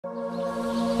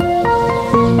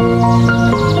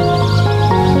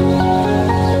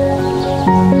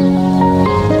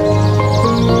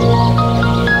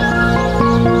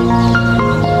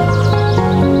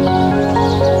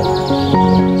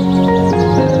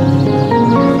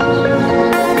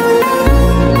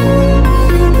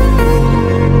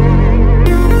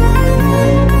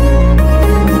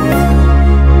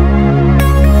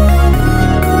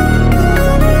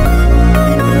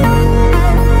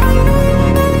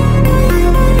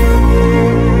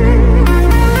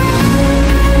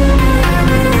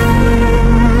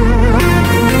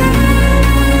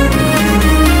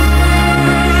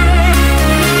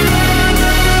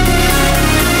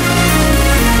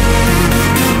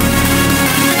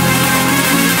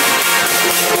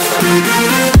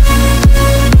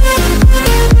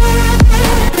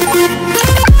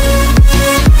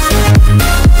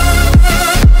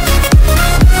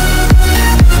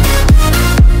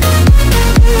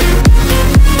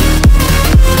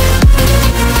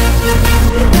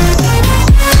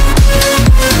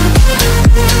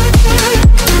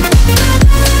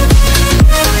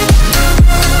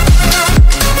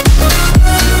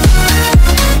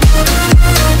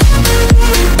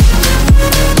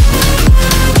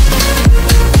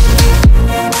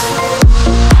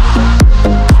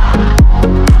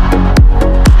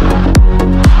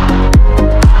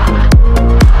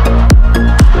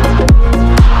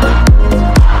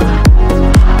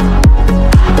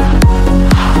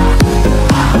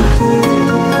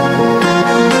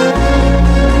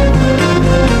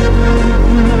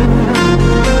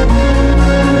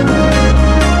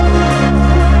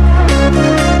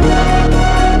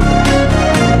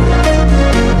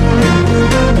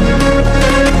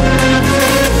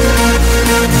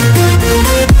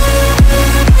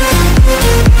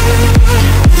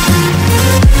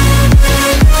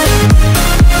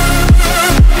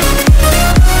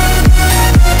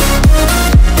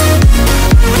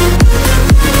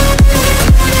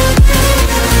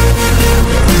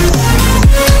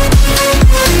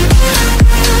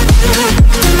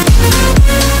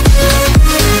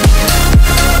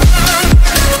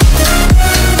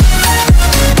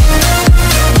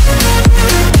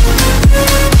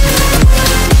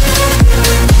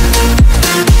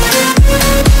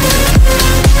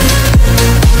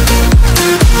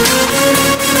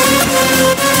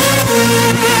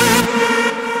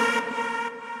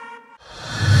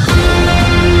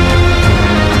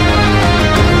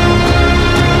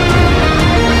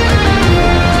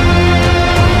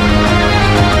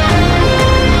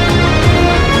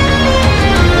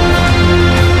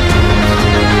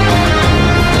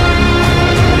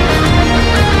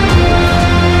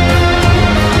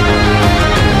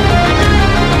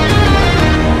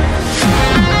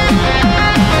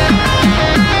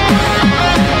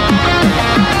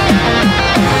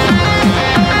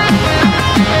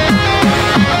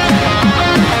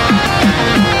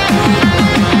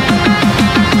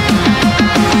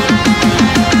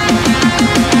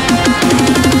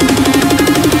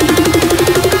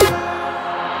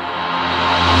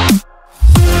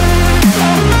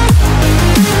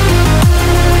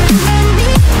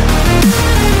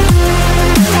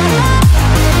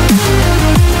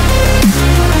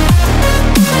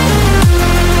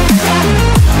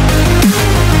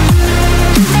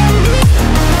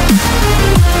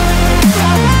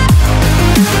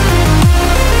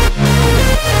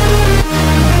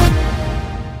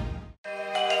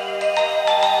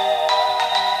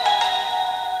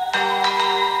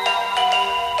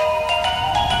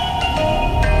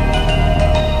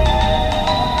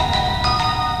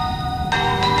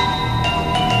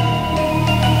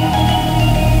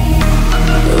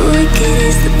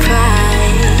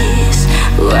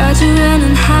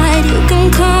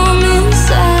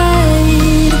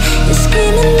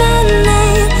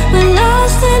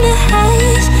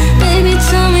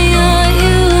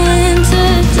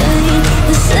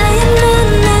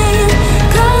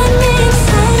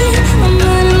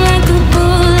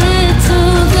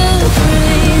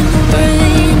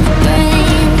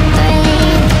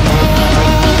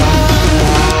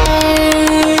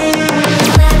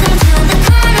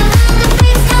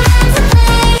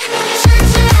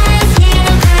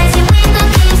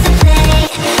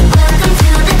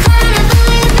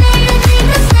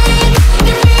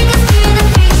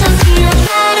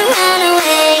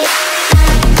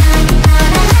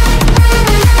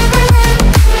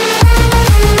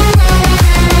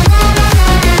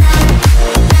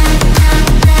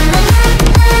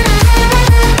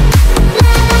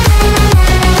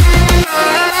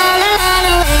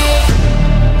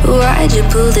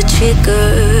pull the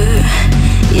trigger.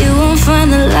 You won't find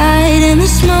the light in the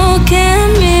smoke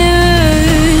and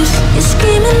mirrors.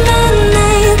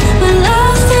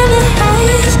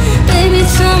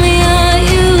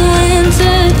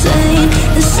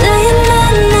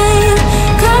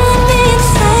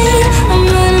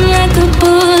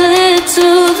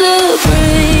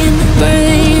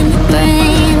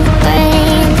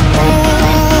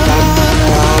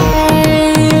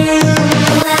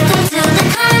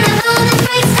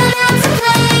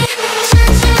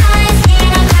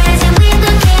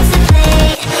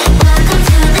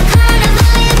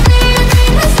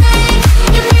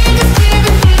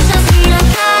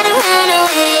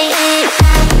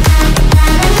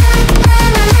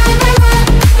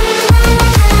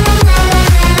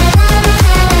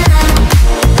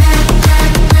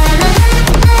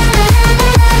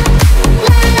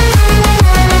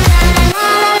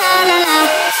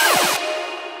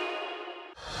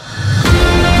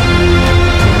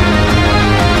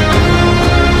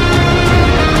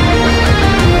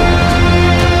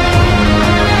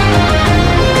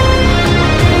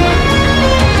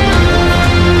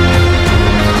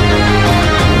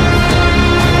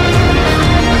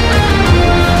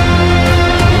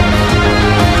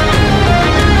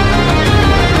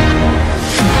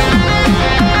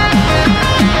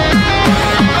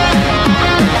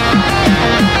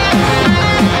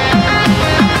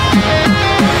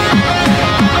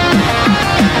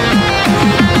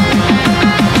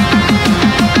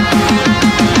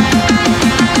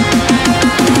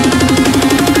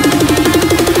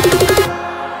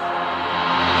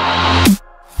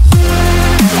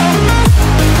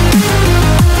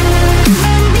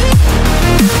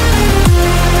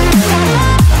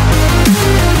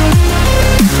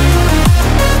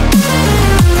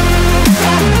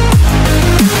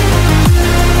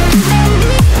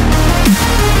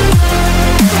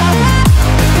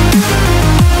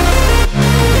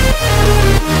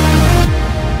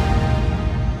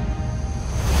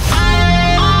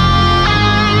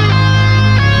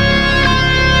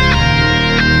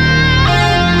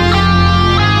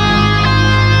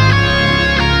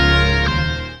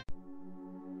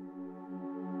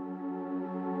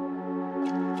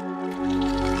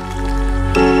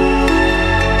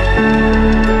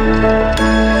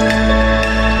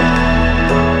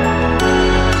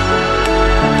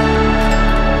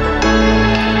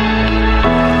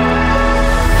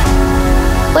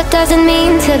 What does it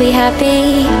mean to be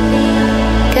happy?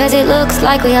 Cause it looks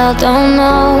like we all don't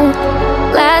know.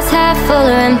 Glass half full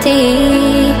or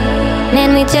empty,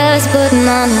 and we just putting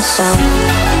on the show.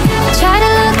 Try to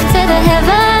look to the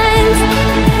heavens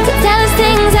to tell us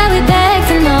things that we beg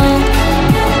to know.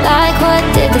 Like what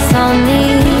did this all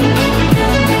mean?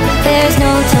 There's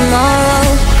no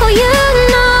tomorrow. Oh, you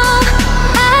know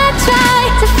I try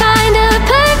to find a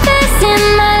purpose in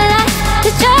my life to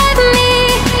drive me,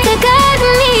 to guide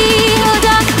me. Oh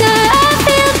doctor, I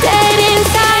feel dead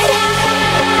inside.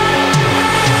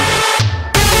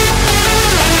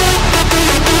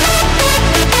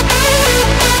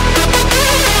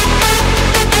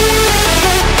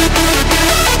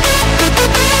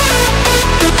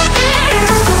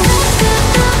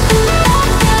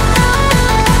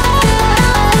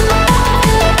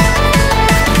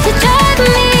 To drive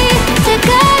me, to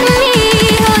guide me.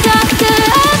 Oh doctor,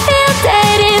 I feel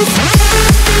dead inside.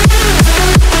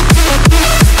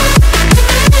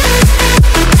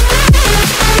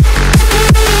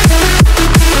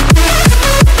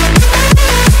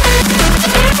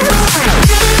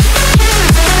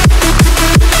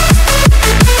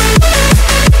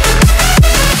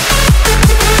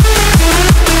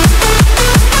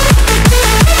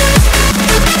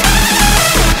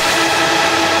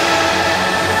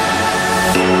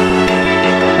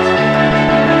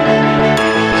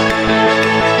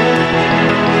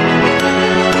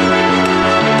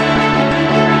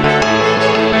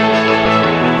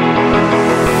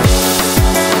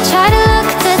 Try to look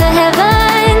to the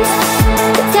heavens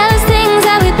to tell us things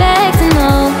that we beg to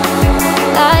know.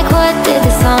 Like what did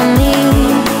this all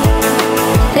mean?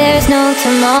 There's no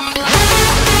tomorrow.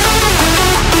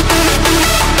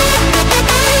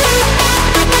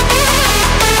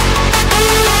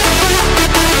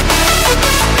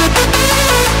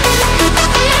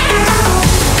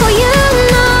 Oh, you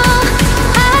know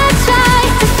I try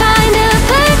to find a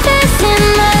purpose in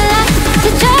my life to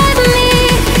drive me,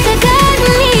 to guide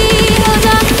me. Oh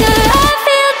doctor, I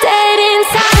feel dead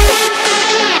inside.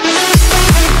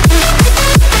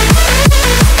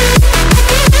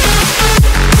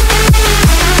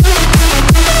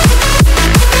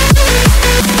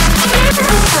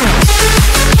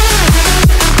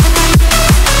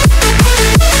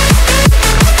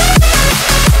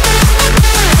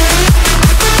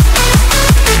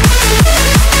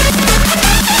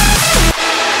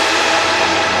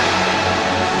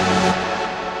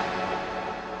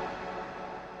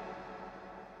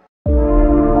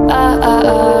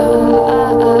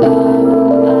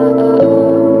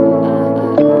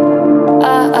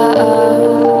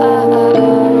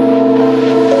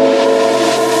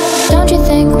 Don't you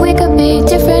think we could be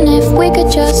different if we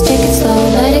could just take it slow,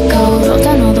 let it go, roll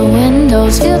down all the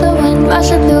windows, feel the wind rush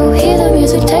the blue, hear the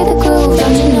music, take the groove.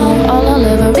 Don't you know all I'll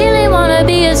ever really wanna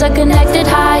be is a connected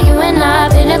high, you and I,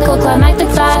 pinnacle, climactic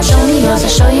flash. Show me yours, I'll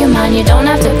show you mine, you don't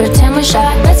have to pretend we're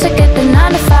shy. Let's forget the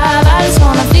 9 to 5, I just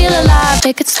wanna feel alive.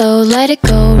 Take it slow, let it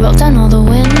go, roll down all the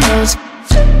windows.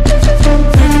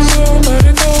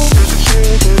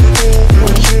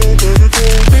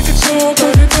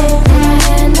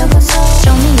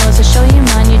 Show me yours, I'll show you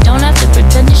mine, you don't have to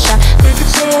pretend you're shy. Take it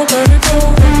slow, let it go,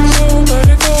 take it slow, let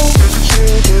it go,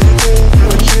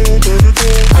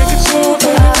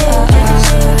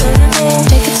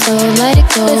 take it slow, let it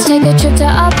go. Let's take a trip to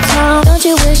uptown. Don't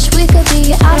you wish we could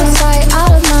be out of sight,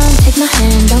 out of mind? Take my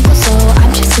hand, don't go slow,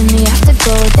 I'm chasing the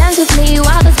afterglow. Dance with me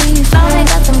while the beat finally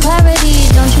got some clarity.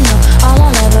 Don't you know all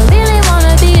I'll ever really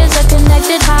wanna be is a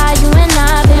connected high, you and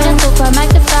I, pinnacle,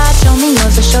 climactic flash. Show me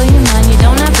yours, I'll show you mine, you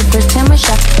don't have to pretend we're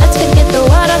shy. Let's forget the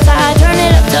world outside, turn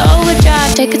it up to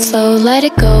overdrive. Take it slow, let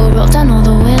it go, roll down all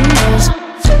the windows.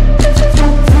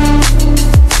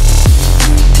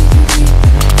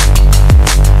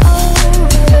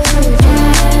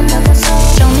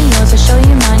 Show me yours, I'll show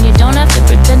you mine, you don't have to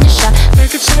pretend you're shy.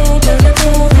 Take it slow, let it go,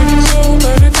 take it slow,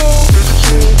 let it go.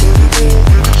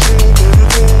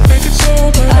 Take it slow,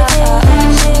 let it go, take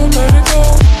it slow, let it go.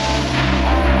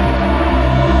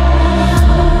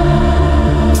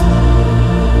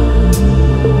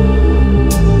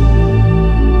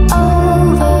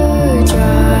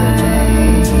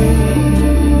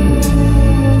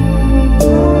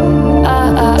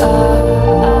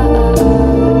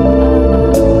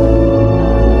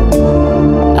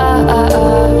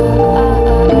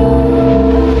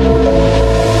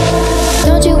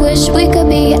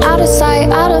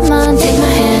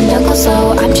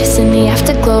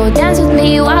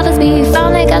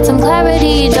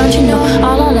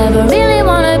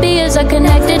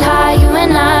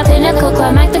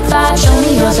 quite magnified. Show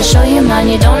me yours, I'll show you mine.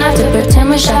 You don't have to pretend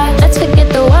we're shy. Let's forget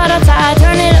the world outside,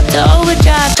 turn it up to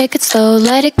overdrive. Take it slow,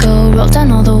 let it go, roll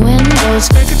down all the windows.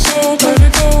 Take it slow, let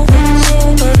it go, let it go,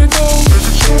 let it go.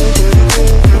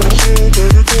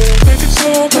 Take it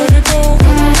slow, let it go.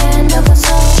 Put my hand up, what's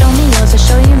up? Show me yours, I'll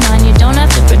show you mine. You don't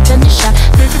have to pretend you're shy.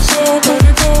 Take it slow, let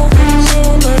it go,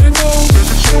 let it go.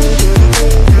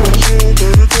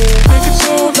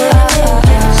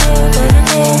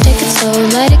 Take it slow,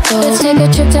 let it go. Let's take a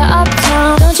trip to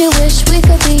uptown. Don't you wish we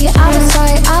could be out of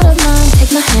sight, out of mind?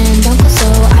 Take my hand, don't go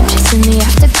slow. I'm chasing the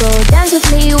afterglow. Dance with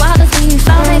me wildly.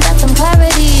 Finally got some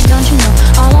clarity. Don't you know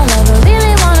all I'll ever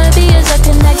really wanna be is a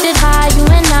connected high. You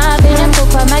and I, beautiful,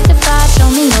 quite magnified. Show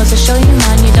me yours, I'll show you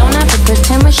mine. You don't have to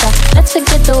pretend we're shy. Let's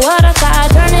forget the world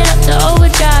outside, turn it up to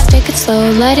overdrive. Take it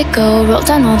slow, let it go, roll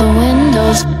down all the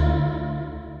windows.